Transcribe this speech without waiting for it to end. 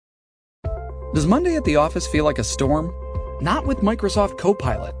Does Monday at the office feel like a storm? Not with Microsoft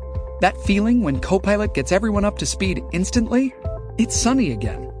Copilot. That feeling when Copilot gets everyone up to speed instantly? It's sunny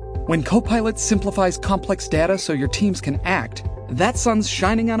again. When Copilot simplifies complex data so your teams can act, that sun's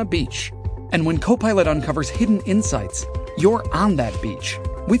shining on a beach. And when Copilot uncovers hidden insights, you're on that beach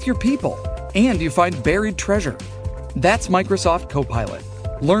with your people, and you find buried treasure. That's Microsoft Copilot.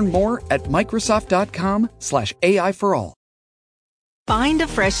 Learn more at Microsoft.com/AI for all. Find a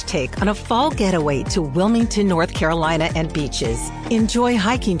fresh take on a fall getaway to Wilmington, North Carolina and beaches. Enjoy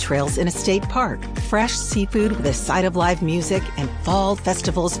hiking trails in a state park, fresh seafood with a side of live music, and fall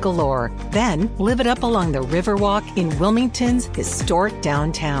festivals galore. Then live it up along the Riverwalk in Wilmington's historic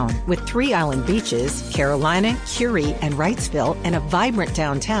downtown. With 3 island beaches, Carolina, Curie, and Wrightsville, and a vibrant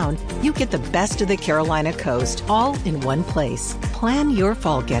downtown, you get the best of the Carolina coast all in one place. Plan your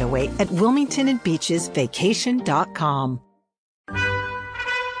fall getaway at WilmingtonandBeachesVacation.com.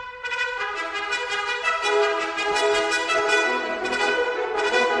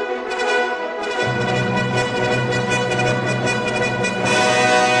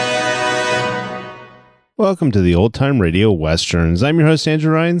 Welcome to the Old Time Radio Westerns. I'm your host,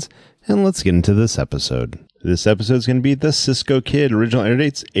 Andrew Rhynes, and let's get into this episode. This episode is going to be The Cisco Kid. Original air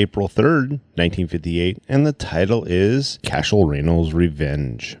date's April 3rd, 1958, and the title is Cashel Reno's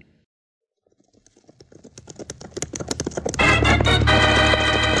Revenge.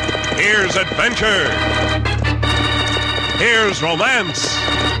 Here's adventure. Here's romance.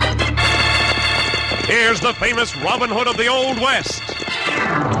 Here's the famous Robin Hood of the Old West.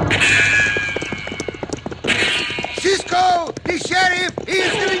 Cisco, the sheriff, he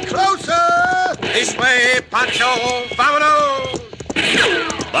is getting closer! This way, Pancho, vámonos!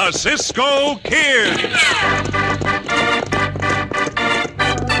 The Cisco Kid!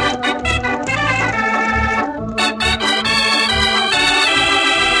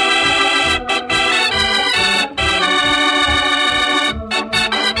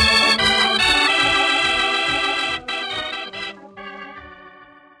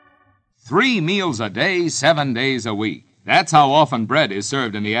 3 meals a day, 7 days a week. That's how often bread is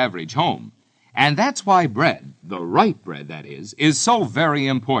served in the average home. And that's why bread, the right bread that is so very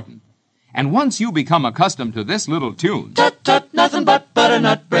important. And once you become accustomed to this little tune... Tut, tut, nothing but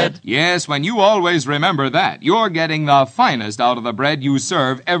butternut bread. Yes, when you always remember that, you're getting the finest out of the bread you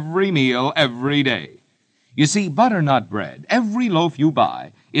serve every meal, every day. You see, butternut bread, every loaf you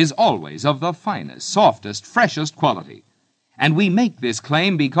buy, is always of the finest, softest, freshest quality. And we make this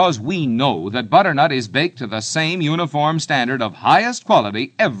claim because we know that butternut is baked to the same uniform standard of highest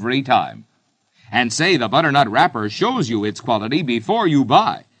quality every time. And say the butternut wrapper shows you its quality before you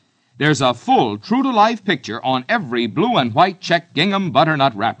buy. There's a full, true-to-life picture on every blue and white check gingham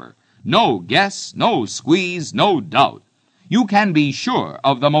butternut wrapper. No guess, no squeeze, no doubt. You can be sure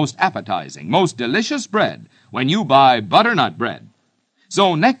of the most appetizing, most delicious bread when you buy butternut bread.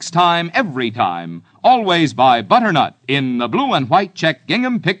 So next time, every time, always buy butternut in the blue and white check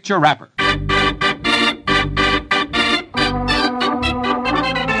gingham picture wrapper.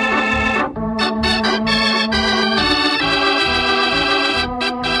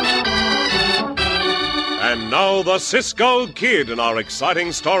 And now the Cisco Kid in our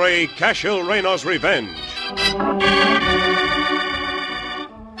exciting story, Cashel Reno's Revenge.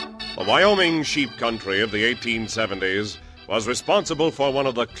 The Wyoming sheep country of the 1870s was responsible for one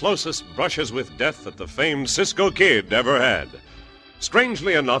of the closest brushes with death that the famed Cisco Kid ever had.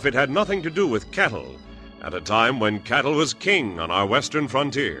 Strangely enough, it had nothing to do with cattle, at a time when cattle was king on our western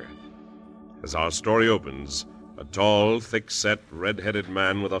frontier. As our story opens, a tall, thick-set, red-headed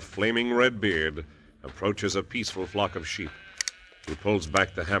man with a flaming red beard approaches a peaceful flock of sheep. He pulls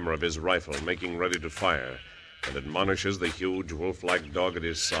back the hammer of his rifle, making ready to fire, and admonishes the huge wolf-like dog at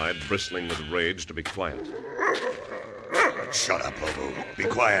his side, bristling with rage, to be quiet. Shut up, Lobo. Be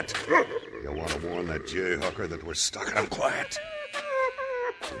quiet. You want to warn that jayhawker that we're stuck? I'm quiet.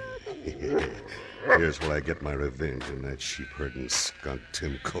 Here's where I get my revenge on that sheep-herding skunk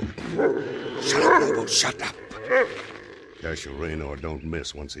Tim Colton. Shut up, Lobo. Shut up. Cashel Reno don't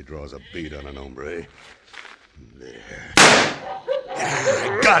miss once he draws a bead on an hombre. There. Yeah,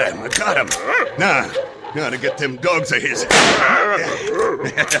 I got him. Now to get them dogs of his.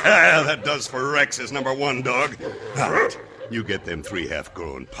 That does for Rex, his number 1 dog. All right, you get them 3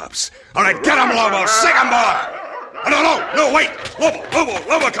 half-grown pups. All right, get him, Lobo. Sick him, boy. No, wait. Lobo,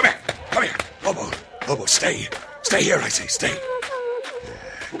 come here. Lobo, stay. Stay here, I say, stay.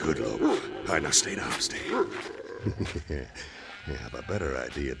 Good, Lobo. All right, now stay. Yeah, have a better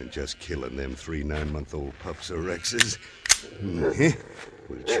idea than just killing them 3 9-month-old pups of Rex's.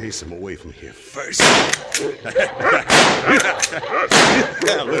 We'll chase him away from here first. Yeah,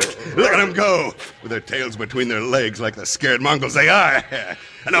 look at them go, with their tails between their legs like the scared Mongols they are.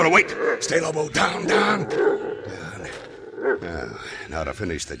 And now to wait. Stay, Lobo. Down. Now to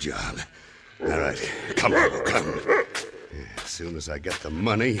finish the job. All right. Come, Lobo, come. As soon as I get the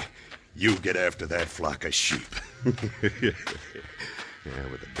money, you get after that flock of sheep. Yeah,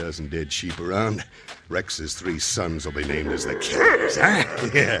 with a dozen dead sheep around, Rex's 3 sons will be named as the killers, huh?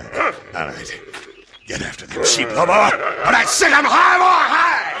 Yeah. All right. Get after them sheep, Lobo. Or I set them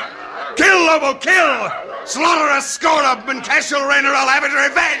high. Kill, Lobo, kill! Slaughter a score of them, and Cashel Rayner will have his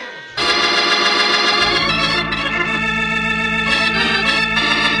revenge!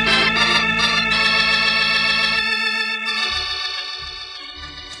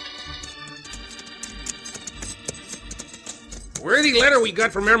 Where's the letter we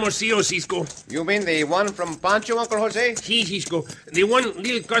got from Hermosillo, Cisco? You mean the one from Pancho, Uncle Jose? Si, Cisco. The one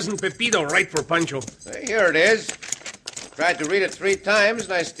little cousin Pepito write for Pancho. Here it is. Tried to read it 3 times,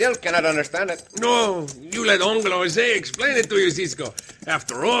 and I still cannot understand it. No, you let Uncle Jose explain it to you, Cisco.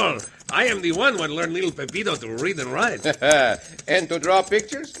 After all, I am the one who learned little Pepito to read and write. And to draw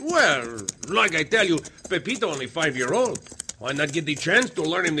pictures? Well, like I tell you, Pepito only 5-year-old. Why not get the chance to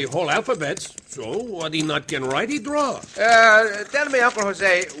learn him the whole alphabets? So, what he not can write, he draw. Tell me, Uncle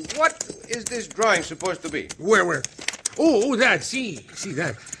Jose, what is this drawing supposed to be? Where? Oh, that, see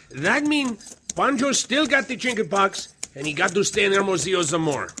that. That mean Pancho still got the chicken pox, and he got to stay in Hermosillo some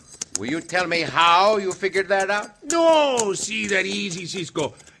more. Will you tell me how you figured that out? No, see that easy,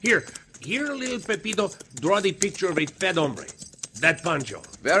 Cisco. Here, little Pepito, draw the picture of a fat hombre. That Pancho.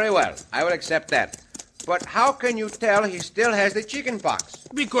 Very well, I will accept that. But how can you tell he still has the chicken pox?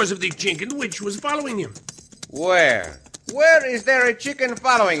 Because of the chicken which was following him. Where? Where is there a chicken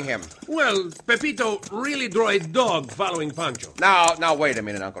following him? Well, Pepito really draw a dog following Pancho. Now, wait a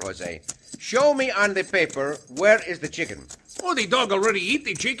minute, Uncle Jose. Show me on the paper where is the chicken. Oh, the dog already eat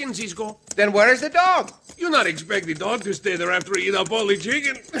the chicken, Cisco. Then where is the dog? You not expect the dog to stay there after he eat up all the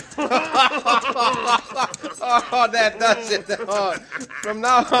chicken. Oh, that does it. Oh, from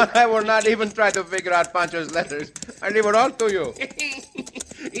now on, I will not even try to figure out Pancho's letters. I leave it all to you.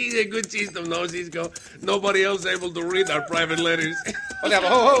 He's a good system, no, Cisco. Nobody else able to read our private letters. Hold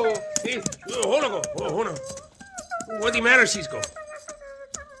on. What's the matter, Cisco?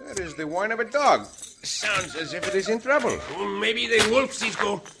 That is the whine of a dog. Sounds as if it is in trouble. Maybe the wolf,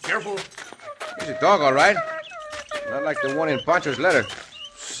 Cisco. Careful. It's a dog, all right. Not like the one in Pancho's letter.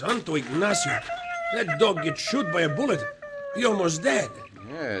 Santo Ignacio. That dog gets shot by a bullet. He almost dead.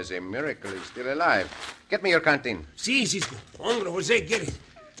 Yes, a miracle he's still alive. Get me your canteen. Si, Cisco. Uncle Jose, get it.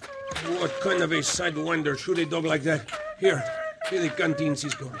 What kind of a sidewinder shoot a dog like that? Here the canteen,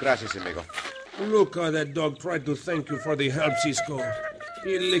 Cisco. Gracias, amigo. Look how that dog tried to thank you for the help, Cisco.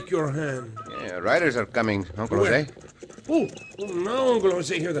 He lick your hand. Yeah, riders are coming, Uncle Jose. Oh, now, Uncle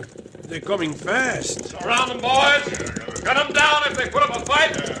Jose, hear them. They're coming fast. Surround them, boys. Cut them down if they put up a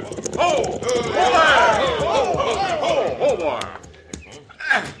fight. Ho! Ho, boy.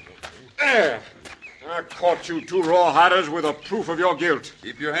 I caught you 2 rawhiders with a proof of your guilt.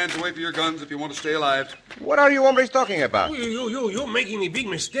 Keep your hands away from your guns if you want to stay alive. What are you hombres talking about? You're making a big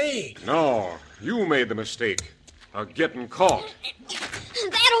mistake. No, you made the mistake of getting caught.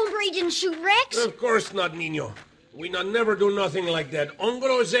 That hombre didn't shoot Rex. Of course not, Nino. We not never do nothing like that. Uncle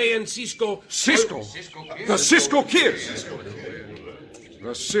Jose and Cisco... Cisco? The Cisco Kid.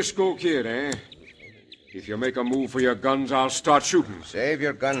 The Cisco Kid, eh? If you make a move for your guns, I'll start shooting. Save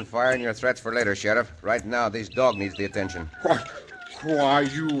your gunfire and your threats for later, Sheriff. Right now, this dog needs the attention. Why,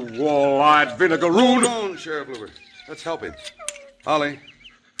 you wall-eyed vinegaroon. Hold on, Sheriff Luber. Let's help him. Holly,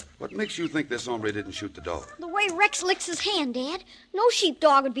 what makes you think this hombre didn't shoot the dog? The way Rex licks his hand, Dad. No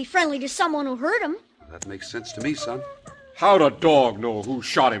sheepdog would be friendly to someone who hurt him. That makes sense to me, son. How'd a dog know who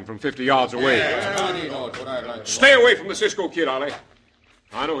shot him from 50 yards away? Stay away from the Cisco Kid, Ollie.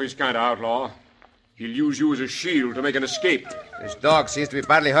 I know he's kind of outlaw. He'll use you as a shield to make an escape. This dog seems to be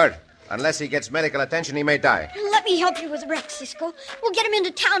badly hurt. Unless he gets medical attention, he may die. Let me help you with Rex, Cisco. We'll get him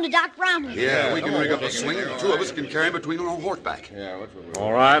into town to Doc Brownlee. Yeah, we can rig up a sling and the 2 of us can carry him between on horseback.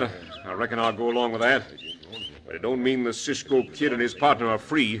 All right. I reckon I'll go along with that. But it don't mean the Cisco Kid and his partner are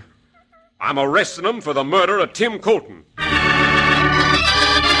free. I'm arresting them for the murder of Tim Colton.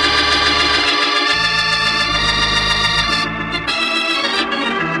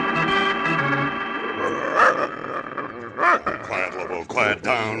 Quiet, Lobo, quiet.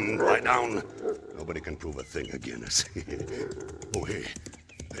 Down, lie down. Nobody can prove a thing against us. Oh, hey,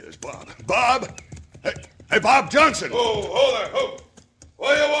 there's Bob. Bob? Hey, Bob Johnson. Oh, there, ho.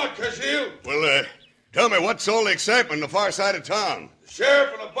 What do you want, Cashel? Well, tell me, what's all the excitement on the far side of town?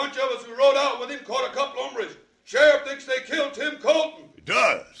 Sheriff and a bunch of us who rode out with him caught a couple hombres. Sheriff thinks they killed Tim Colton. He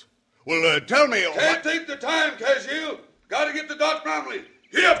does? Well, tell me... Can't take the time, Cashiel. Got to get to Doc Bromley.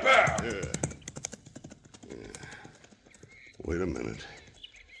 Here, pal. Yeah. Wait a minute.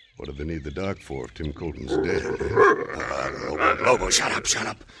 What do they need the doc for if Tim Colton's dead? Lobo, shut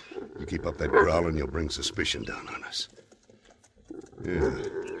up. You keep up that growling, you'll bring suspicion down on us. Yeah.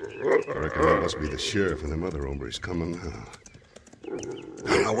 I reckon that must be the sheriff and them other hombres coming now.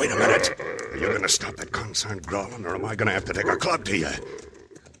 Now, wait a minute. Are you going to stop that concerned growling, or am I going to have to take a club to you?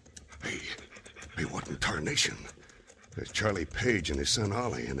 Hey, what in tarnation? There's Charlie Page and his son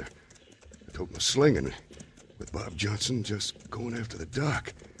Ollie, and they're toting a sling, and with Bob Johnson just going after the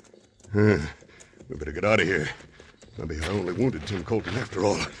doc. We better get out of here. Maybe I only wounded Tim Colton after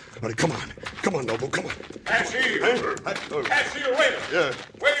all. Ollie, come on. Come on, Noble, come on. Cashiel! Cashiel, wait! Yeah.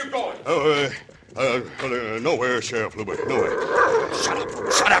 Where you going? Nowhere, Sheriff Luber, nowhere.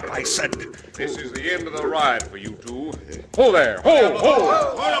 Shut up, I said. This is the end of the ride for you two. Ho there, ho!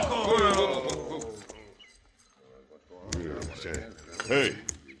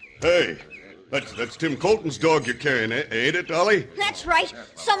 Hey, that's Tim Colton's dog you're carrying, ain't it, Ollie? That's right.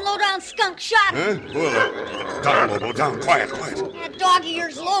 Some low-down skunk shot him. Huh? Well, down, Lobo, down. Quiet. That dog of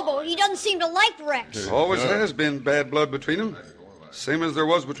yours, Lobo, he doesn't seem to like Rex. Always has been bad blood between them. Same as there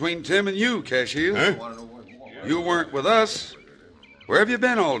was between Tim and you, Cashiel. Huh? You weren't with us. Where have you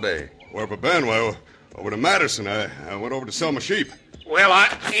been all day? Where have I been? Well, over to Madison. I went over to sell my sheep. Well, I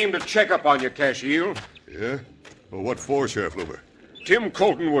came to check up on you, Cashiel. Yeah? Well, what for, Sheriff Luber? Tim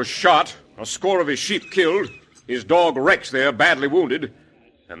Colton was shot, a score of his sheep killed, his dog Rex there badly wounded,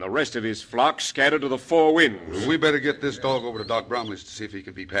 and the rest of his flock scattered to the four winds. Well, we better get this dog over to Doc Bromley's to see if he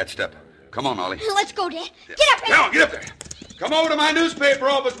can be patched up. Come on, Ollie. Let's go, Dad. Get up here. Now, get up there. Come over to my newspaper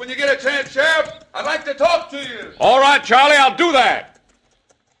office when you get a chance, Sheriff. I'd like to talk to you. All right, Charlie, I'll do that.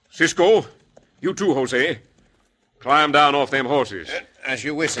 Cisco, you too, Jose. Climb down off them horses. As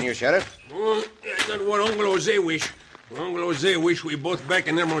you wish, Senor Sheriff. Oh, that's what Uncle Jose wish. Uncle Jose wish we both back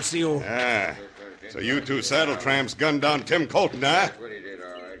in Hermosillo. So you two saddle tramps gunned down Tim Colton, huh?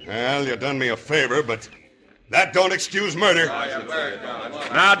 Well, you done me a favor, but that don't excuse murder.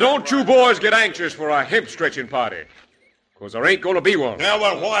 Now, don't you boys get anxious for a hip-stretching party, because there ain't going to be one. Yeah,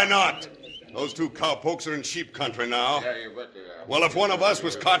 well, why not? Those two cowpokes are in sheep country now. Well, if one of us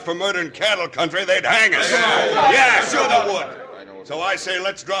was caught for murder in cattle country, they'd hang us. Yeah, sure they would. So I say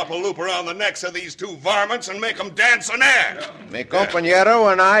let's drop a loop around the necks of these two varmints and make them dance in air. Mi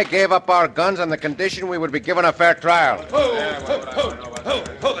compañero and I gave up our guns on the condition we would be given a fair trial.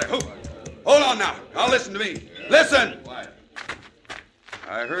 Hold on now. Now listen to me. Listen!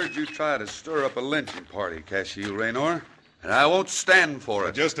 I heard you try to stir up a lynching party, Cashiel Raynor, and I won't stand for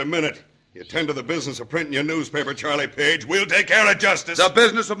it. Just a minute. You attend to the business of printing your newspaper, Charlie Page. We'll take care of justice. The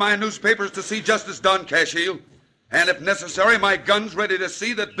business of my newspaper is to see justice done, Cashiel. And if necessary, my gun's ready to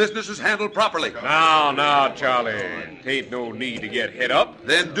see that business is handled properly. Now, Charlie. Ain't no need to get hit up.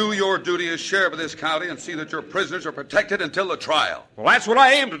 Then do your duty as sheriff of this county and see that your prisoners are protected until the trial. Well, that's what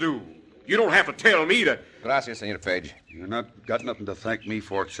I aim to do. You don't have to tell me to... Gracias, Senor Page. You're not got nothing to thank me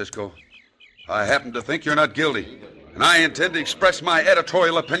for, Cisco. I happen to think you're not guilty, and I intend to express my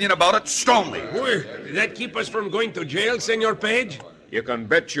editorial opinion about it strongly. Did that keep us from going to jail, Senor Page? You can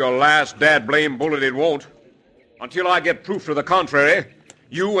bet your last dad-blame bullet it won't. Until I get proof to the contrary,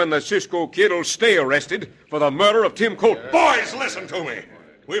 you and the Cisco kid will stay arrested for the murder of Tim Colton. Boys, listen to me.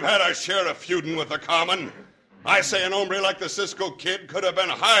 We've had our share of feuding with the common. I say an hombre like the Cisco kid could have been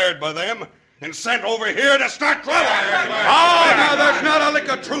hired by them and sent over here to start trouble. Oh, now there's not a lick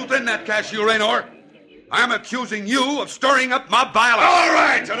of truth in that, Cashiel Raynor. I'm accusing you of stirring up my violence. All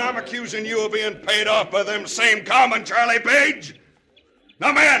right, and I'm accusing you of being paid off by them same common, Charlie Page.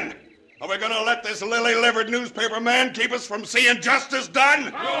 Now, men, are we going to let this lily-livered newspaper man keep us from seeing justice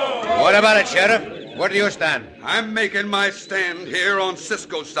done? What about it, Sheriff? Where do you stand? I'm making my stand here on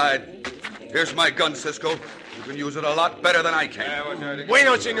Cisco's side. Here's my gun, Cisco. You can use it a lot better than I can.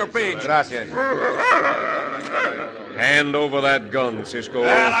 Bueno, Senor Page. Gracias. Hand over that gun, Cisco.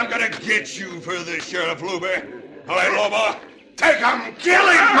 Well, I'm going to get you for this, Sheriff Luber. All right, Lobo. Take him! Kill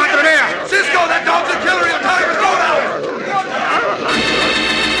him! Matarea! Cisco, that dog's a killer! He'll tie his throat out!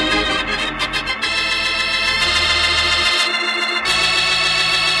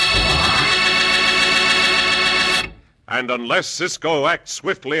 And unless Cisco acts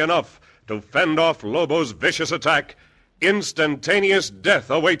swiftly enough to fend off Lobo's vicious attack, instantaneous death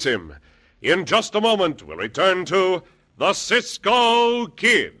awaits him. In just a moment, we'll return to the Cisco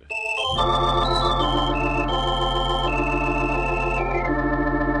Kid.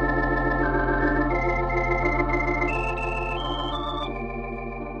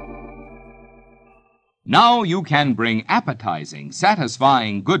 Now you can bring appetizing,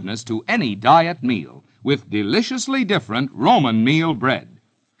 satisfying goodness to any diet meal with deliciously different Roman meal bread.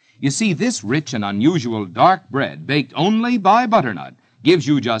 You see, this rich and unusual dark bread, baked only by butternut, gives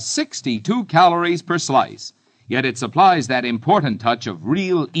you just 62 calories per slice. Yet it supplies that important touch of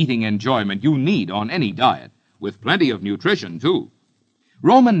real eating enjoyment you need on any diet, with plenty of nutrition, too.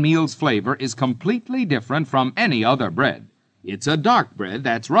 Roman meal's flavor is completely different from any other bread. It's a dark bread,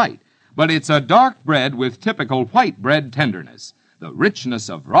 that's right, but it's a dark bread with typical white bread tenderness, the richness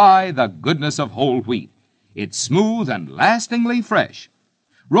of rye, the goodness of whole wheat. It's smooth and lastingly fresh.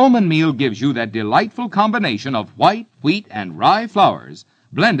 Roman meal gives you that delightful combination of white, wheat, and rye flours,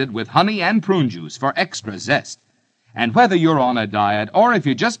 blended with honey and prune juice for extra zest. And whether you're on a diet or if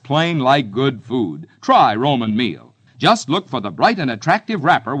you just plain like good food, try Roman meal. Just look for the bright and attractive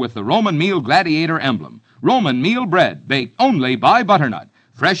wrapper with the Roman meal gladiator emblem. Roman meal bread, baked only by butternut.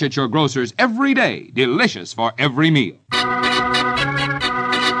 Fresh at your grocer's every day, delicious for every meal.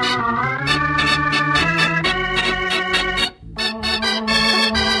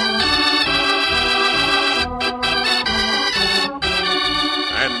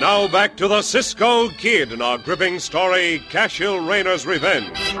 Now back to the Cisco Kid in our gripping story, Cashel Rayner's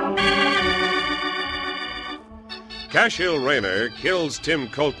Revenge. Cashel Rayner kills Tim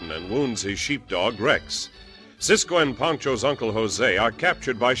Colton and wounds his sheepdog, Rex. Cisco and Pancho's Uncle Jose are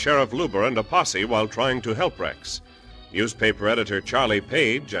captured by Sheriff Luber and a posse while trying to help Rex. Newspaper editor Charlie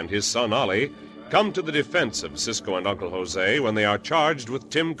Page and his son Ollie come to the defense of Cisco and Uncle Jose when they are charged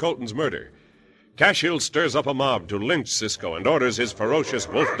with Tim Colton's murder. Cashel stirs up a mob to lynch Cisco and orders his ferocious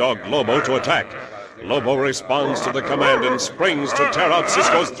wolf dog Lobo to attack. Lobo responds to the command and springs to tear out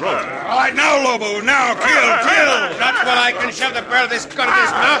Cisco's throat. All right, now, Lobo, now, kill! That's when I can shove the barrel of this gun in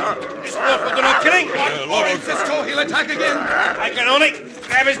his mouth. This wolf will do no killing. Lobo, Cisco, he'll attack again. I can only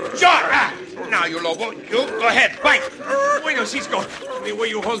grab his jaw. Now, you Lobo, you go ahead, bite. Bueno, Cisco. The way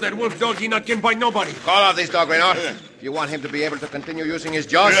you hold that wolf dog, he not can bite nobody. Call out this dog, Rayner. If you want him to be able to continue using his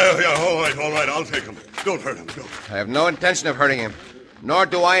jaws. Yeah, all right, I'll take him. Don't hurt him, don't. I have no intention of hurting him, nor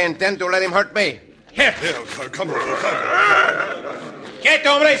do I intend to let him hurt me. Here. Yeah, come on. Get,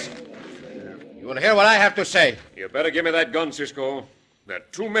 hombres. You will hear what I have to say. You better give me that gun, Cisco. There are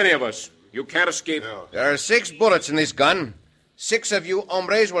too many of us. You can't escape. Yeah. There are 6 bullets in this gun. 6 of you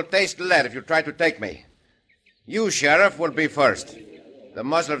hombres will taste lead if you try to take me. You, Sheriff, will be first. The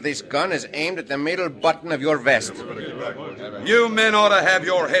muzzle of this gun is aimed at the middle button of your vest. You men ought to have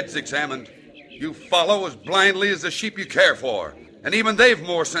your heads examined. You follow as blindly as the sheep you care for. And even they've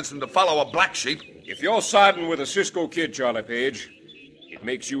more sense than to follow a black sheep. If you're siding with the Cisco Kid, Charlie Page, it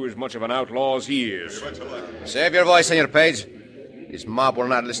makes you as much of an outlaw as he is. Save your voice, Senor Page. This mob will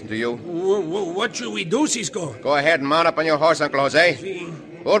not listen to you. What should we do, Cisco? Go ahead and mount up on your horse, Uncle Jose.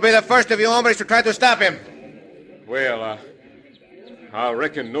 Who'll be the first of you hombres to try to stop him? Well, I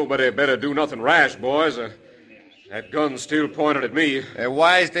reckon nobody better do nothing rash, boys. That gun's still pointed at me. A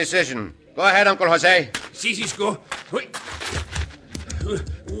wise decision. Go ahead, Uncle Jose. Si, Cisco. Wait.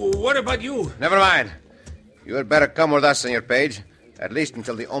 What about you? Never mind. You had better come with us, Senor Page. At least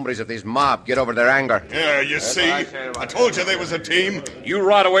until the hombres of this mob get over their anger. Yeah, you see? I told you they was a team. You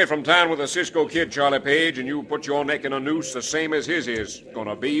ride away from town with the Cisco Kid, Charlie Page, and you put your neck in a noose the same as his is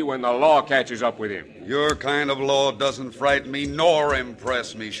gonna be when the law catches up with him. Your kind of law doesn't frighten me nor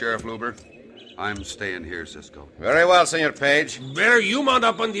impress me, Sheriff Luber. I'm staying here, Cisco. Very well, Senor Page. Better you mount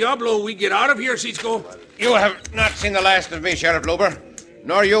up on Diablo. We get out of here, Cisco. You have not seen the last of me, Sheriff Luber.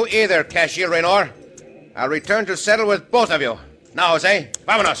 Nor you either, Cashier Rayner. I'll return to settle with both of you. Now, Jose,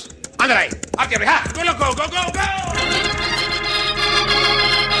 vámonos. Ándale. Up ha! Go, loco. Go!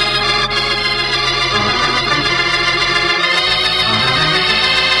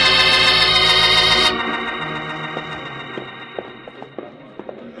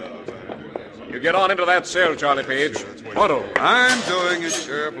 You get on into that cell, Charlie Page. Huddle. I'm doing it,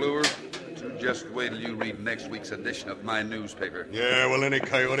 Sheriff Luber. Just wait till you read next week's edition of my newspaper. Yeah, well, any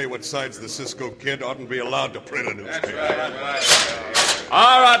coyote what sides the Cisco Kid oughtn't be allowed to print a newspaper.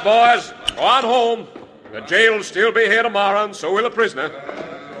 All right, boys. Go on home. The jail'll still be here tomorrow, and so will the prisoner.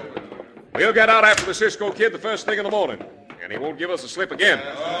 We'll get out after the Cisco Kid the first thing in the morning, and he won't give us a slip again.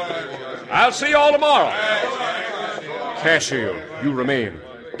 I'll see you all tomorrow. Cashiel, you remain.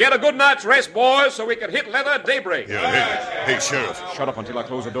 Get a good night's rest, boys, so we can hit leather at daybreak. Yeah, hey, Sheriff. Shut up until I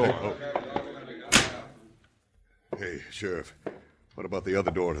close the door. Hey, Sheriff, what about the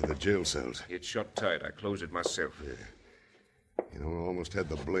other door to the jail cells? It's shut tight. I closed it myself. Yeah. You know, I almost had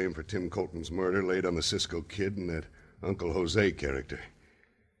the blame for Tim Colton's murder laid on the Cisco Kid and that Uncle Jose character.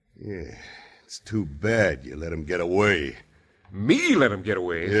 Yeah, it's too bad you let him get away. Me let him get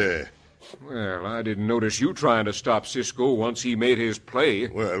away? Yeah. Well, I didn't notice you trying to stop Cisco once he made his play.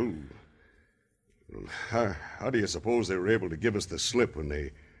 Well, how do you suppose they were able to give us the slip when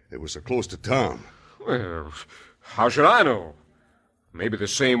they were so close to town? Well, how should I know? Maybe the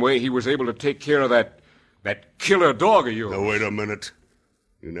same way he was able to take care of that killer dog of yours. Now, wait a minute.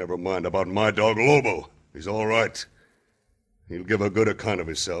 You never mind about my dog, Lobo. He's all right. He'll give a good account of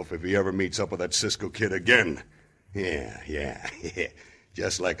himself if he ever meets up with that Cisco kid again. Yeah.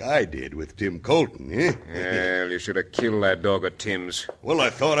 Just like I did with Tim Colton, eh? Well, you should have killed that dog of Tim's. Well, I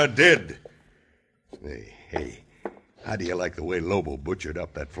thought I did. Hey, how do you like the way Lobo butchered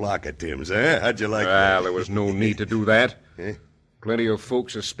up that flock of Tim's, eh? How'd you like that? Well, there was no need to do that. Plenty of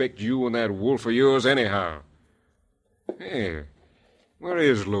folks suspect you and that wolf of yours anyhow. Hey, where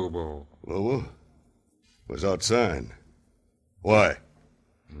is Lobo? Lobo? Was outside. Why?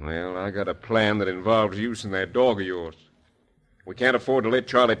 Well, I got a plan that involves using that dog of yours. We can't afford to let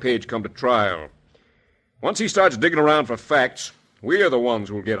Charlie Page come to trial. Once he starts digging around for facts, we're the ones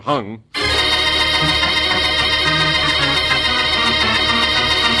who'll get hung.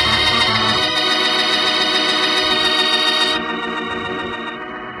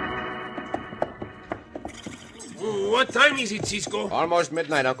 What time is it, Cisco? Almost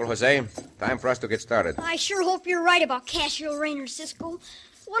midnight, Uncle Jose. Time for us to get started. I sure hope you're right about Cassius Rayner, Cisco.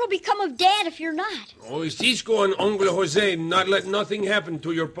 What'll become of Dad if you're not? Oh, Cisco and Uncle Jose not let nothing happen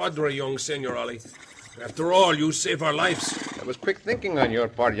to your padre, young Senor Ali. After all, you save our lives. That was quick thinking on your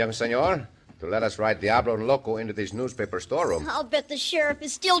part, young senor, to let us ride Diablo and Loco into this newspaper storeroom. I'll bet the sheriff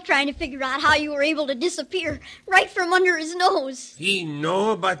is still trying to figure out how you were able to disappear right from under his nose. He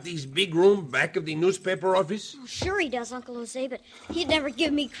know about this big room back of the newspaper office? Oh, sure he does, Uncle Jose, but he'd never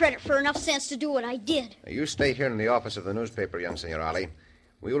give me credit for enough sense to do what I did. You stay here in the office of the newspaper, young Senor Ali.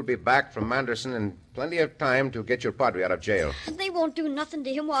 We will be back from Manderson in plenty of time to get your padre out of jail. They won't do nothing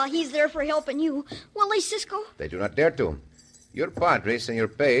to him while he's there for helping you, will they, Cisco? They do not dare to. Your padre, Senor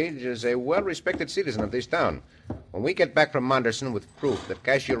Page, is a well-respected citizen of this town. When we get back from Manderson with proof that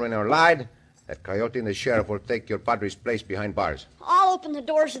Cassius Rayner lied, that coyote and the sheriff will take your padre's place behind bars. I'll open the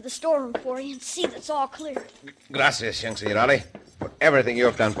doors of the storeroom for you and see that's all clear. Gracias, young Senor Ali, for everything you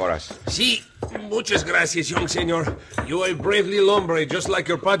have done for us. Si, muchas gracias, young senor. You a brave little hombre, just like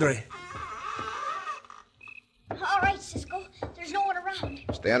your padre. All right, Cisco. There's no one around.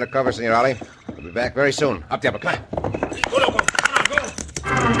 Stay under cover, Senor Ali. We'll be back very soon. Up, Diablo, come on. Go, Loco. Come on, go.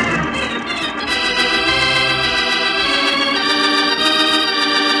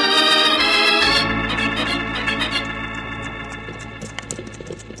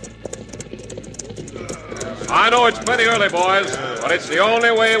 I know it's plenty early, boys, but it's the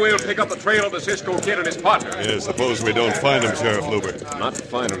only way we'll pick up the trail of the Cisco Kid and his partner. Yeah, suppose we don't find him, Sheriff Luber. Not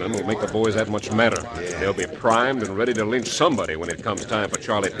finding them will make the boys that much madder. Yeah. They'll be primed and ready to lynch somebody when it comes time for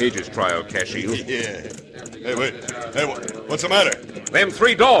Charlie Page's trial, Cassius. Yeah. Hey, wait. Hey, what's the matter? Them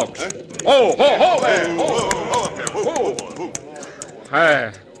three dogs. Huh? Oh, ho, ho,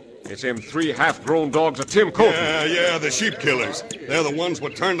 there. Hey, it's them three half-grown dogs of Tim Colton. Yeah, the sheep killers. They're the ones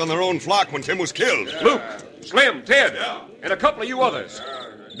what turned on their own flock when Tim was killed. Luke, Slim, Ted, and a couple of you others.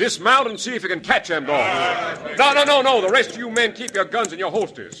 Dismount and see if you can catch them dogs. No. The rest of you men keep your guns in your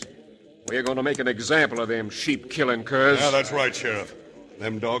holsters. We're going to make an example of them sheep-killing curs. Yeah, that's right, Sheriff.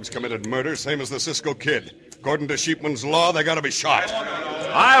 Them dogs committed murder, same as the Cisco Kid. According to sheepman's law, they got to be shot.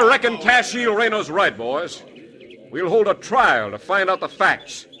 I reckon Cassius Rayner's right, boys. We'll hold a trial to find out the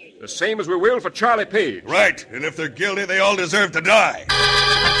facts, the same as we will for Charlie Page. Right, and if they're guilty, they all deserve to die.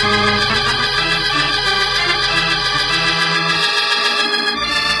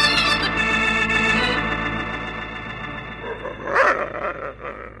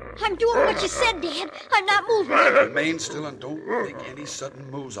 I'm doing what you said, Dad. I'm not moving. Remain still and don't make any sudden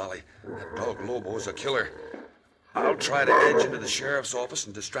moves, Ollie. That dog Lobo's a killer. I'll try to edge into the sheriff's office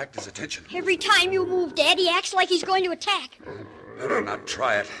and distract his attention. Every time you move, Dad, he acts like he's going to attack. Better not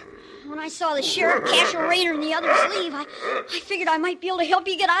try it. When I saw the sheriff, Cassius Rayner, and the others leave, I figured I might be able to help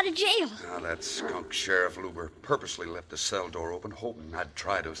you get out of jail. Now, that skunk Sheriff Luber purposely left the cell door open, hoping I'd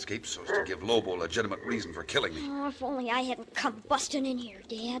try to escape so as to give Lobo a legitimate reason for killing me. Oh, if only I hadn't come busting in here,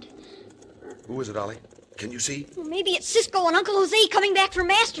 Dad. Who is it, Ollie? Can you see? Well, maybe it's Cisco and Uncle Jose coming back from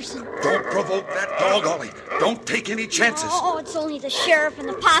Masterson. Don't provoke that dog, Ollie. Don't take any chances. Oh, it's only the sheriff and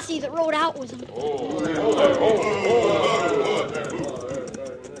the posse that rode out with him.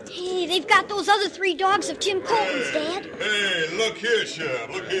 Hey, they've got those other three dogs of Tim Colton's, Dad. Hey, look here, Sheriff,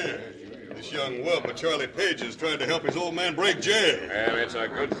 look here. This young whelp of Charlie Page is trying to help his old man break jail. And it's a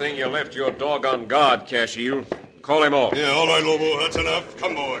good thing you left your dog on guard, Cassius. Call him off. Yeah, all right, Lobo, that's enough.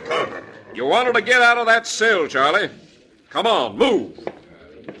 Come, boy, come. You wanted to get out of that cell, Charlie. Come on, move.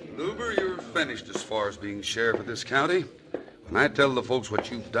 Luber, you're finished as far as being sheriff of this county. When I tell the folks what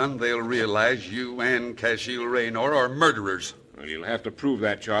you've done, they'll realize you and Cassiel Raynor are murderers. Well, you'll have to prove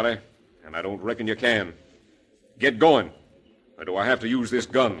that, Charlie, and I don't reckon you can. Get going. Or do I have to use this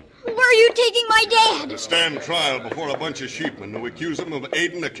gun? Where are you taking my dad? To stand trial before a bunch of sheepmen who accuse him of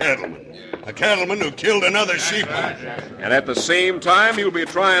aiding a cattleman. A cattleman who killed another sheepman. And at the same time, you'll be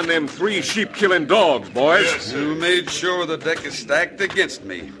trying them 3 sheep-killing dogs, boys. Yes. You made sure the deck is stacked against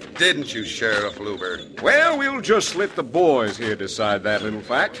me, didn't you, Sheriff Luber? Well, we'll just let the boys here decide that little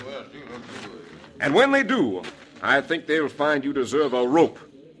fact. And when they do, I think they'll find you deserve a rope.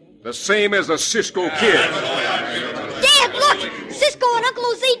 The same as the Cisco Kid. Dad, look! Cisco and Uncle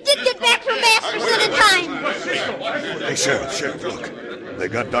Jose did get back from Masters in time. Hey, Sheriff, look. They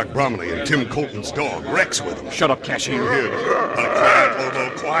got Doc Bromley and Tim Colton's dog, Rex, with them. Shut up, Cashier. Quiet,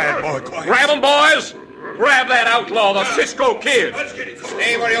 Lobo. Quiet, boy, quiet. Grab him, boys! Grab that outlaw, the Cisco Kid.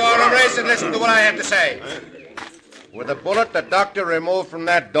 Stay where you are, hombres, and listen to what I have to say. With the bullet the doctor removed from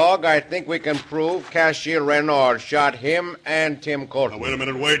that dog, I think we can prove Cassiel Raynor shot him and Tim Colton. Now, wait a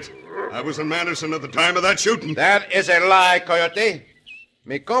minute, wait. I was in Manderson at the time of that shooting. That is a lie, Coyote.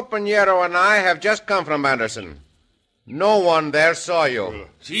 Mi compañero and I have just come from Manderson. No one there saw you.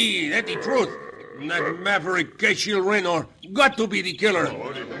 See, that's the truth. That maverick Cassiel Raynor got to be the killer.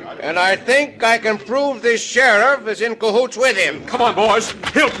 And I think I can prove this sheriff is in cahoots with him. Come on, boys.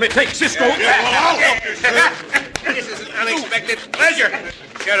 Help me take Cisco. I'll help you, Sheriff. This is an unexpected pleasure,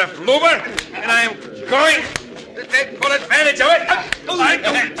 Sheriff Luber, and I am going to take full advantage of it. I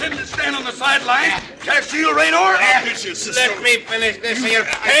don't intend to stand on the sideline. Cassiel Raynor, Let me finish this here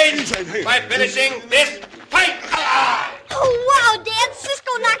page by finishing this fight. Oh, wow, Dad.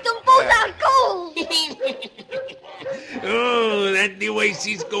 Cisco knocked them both out cold. Oh, that's the way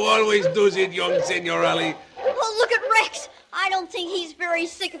Cisco always does it, young Senor Ali. Well, look at Rex. I don't think he's very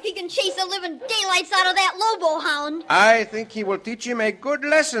sick if he can chase the living daylights out of that Lobo hound. I think he will teach him a good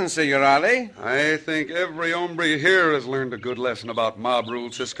lesson, Senor Ali. I think every hombre here has learned a good lesson about mob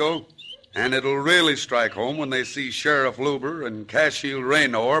rule, Cisco. And it'll really strike home when they see Sheriff Luber and Cassiel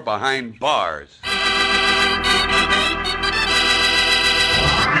Raynor behind bars.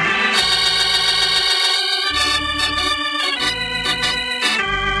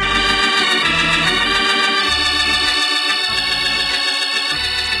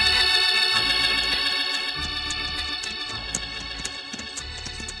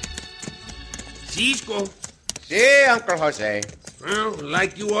 Cisco. Si, Uncle Jose. Well,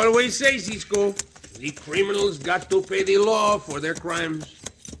 like you always say, Cisco, the criminals got to pay the law for their crimes.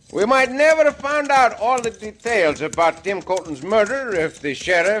 We might never have found out all the details about Tim Colton's murder if the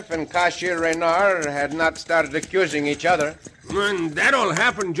sheriff and Cassiel Raynor had not started accusing each other. And that all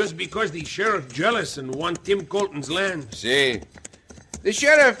happened just because the sheriff jealous and want Tim Colton's land. Si. The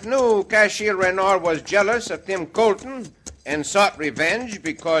sheriff knew Cassiel Raynor was jealous of Tim Colton and sought revenge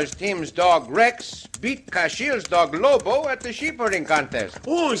because Tim's dog Rex beat Cassiel's dog Lobo at the sheep herding contest.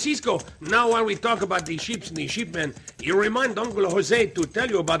 Oh, Cisco, now while we talk about the sheep and the sheepmen, you remind Uncle Jose to tell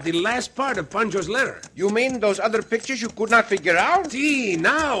you about the last part of Pancho's letter. You mean those other pictures you could not figure out? See,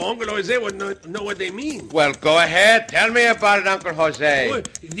 now Uncle Jose would know what they mean. Well, go ahead. Tell me about it, Uncle Jose. Oh,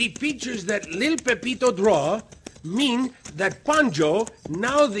 the pictures that Lil Pepito draw mean that Pancho,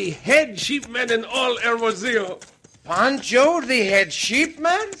 now the head sheepman in all Hermosillo. Pancho, the head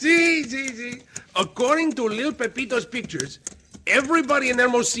sheepman? See. According to Lil Pepito's pictures, everybody in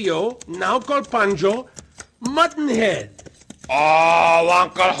Hermosillo now call Pancho Muttonhead. Oh,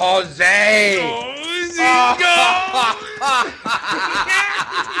 Uncle Jose! Oh, Cisco!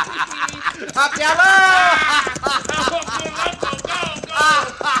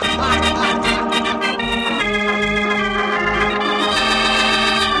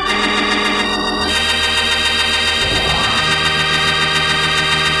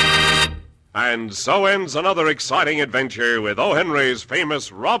 And so ends another exciting adventure with O. Henry's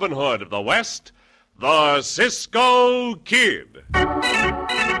famous Robin Hood of the West, the Cisco Kid.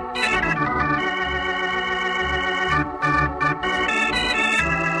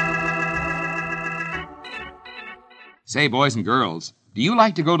 Say, boys and girls, do you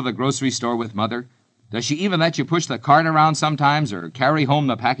like to go to the grocery store with Mother? Does she even let you push the cart around sometimes or carry home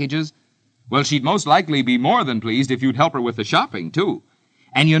the packages? Well, she'd most likely be more than pleased if you'd help her with the shopping, too.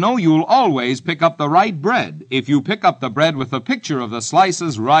 And you know you'll always pick up the right bread if you pick up the bread with the picture of the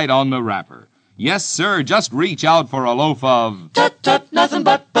slices right on the wrapper. Yes, sir, just reach out for a loaf of... Tut, nothing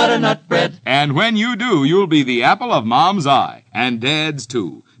but butternut bread. And when you do, you'll be the apple of Mom's eye, and Dad's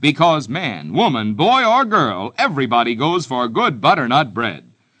too. Because man, woman, boy, or girl, everybody goes for good butternut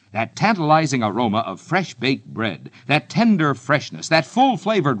bread. That tantalizing aroma of fresh-baked bread, that tender freshness, that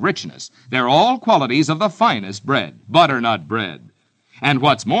full-flavored richness, they're all qualities of the finest bread, butternut bread. And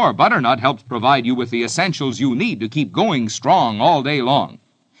what's more, butternut helps provide you with the essentials you need to keep going strong all day long.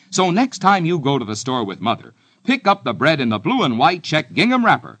 So next time you go to the store with Mother, pick up the bread in the blue and white check gingham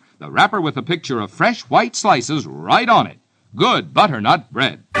wrapper, the wrapper with a picture of fresh white slices right on it. Good butternut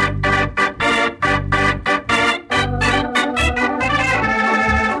bread.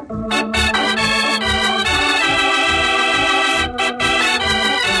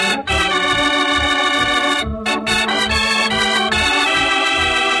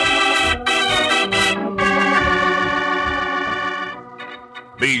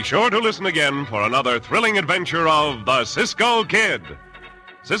 Be sure to listen again for another thrilling adventure of the Cisco Kid.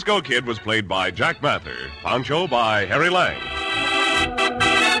 Cisco Kid was played by Jack Mather, Pancho by Harry Lang.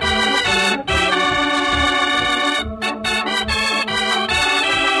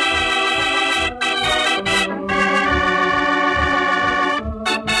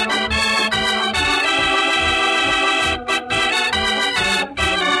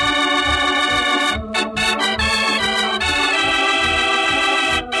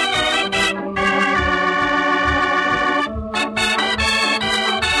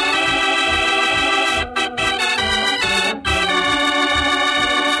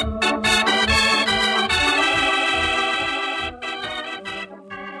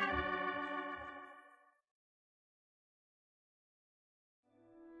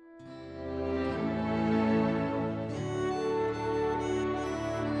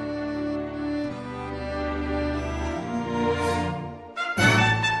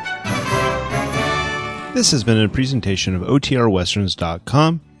 This has been a presentation of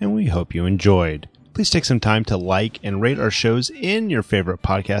OTRWesterns.com, and we hope you enjoyed. Please take some time to like and rate our shows in your favorite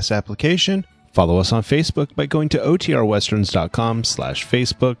podcast application. Follow us on Facebook by going to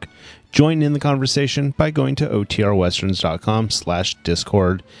OTRWesterns.com/Facebook. Join in the conversation by going to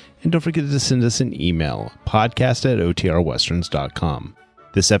OTRWesterns.com/Discord. And don't forget to send us an email, podcast@OTRWesterns.com.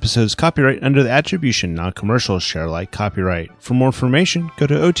 This episode is copyright under the Attribution Non-Commercial Share Alike copyright. For more information, go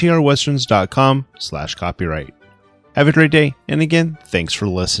to OTRWesterns.com/copyright. Have a great day, and again, thanks for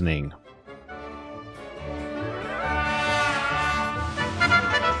listening.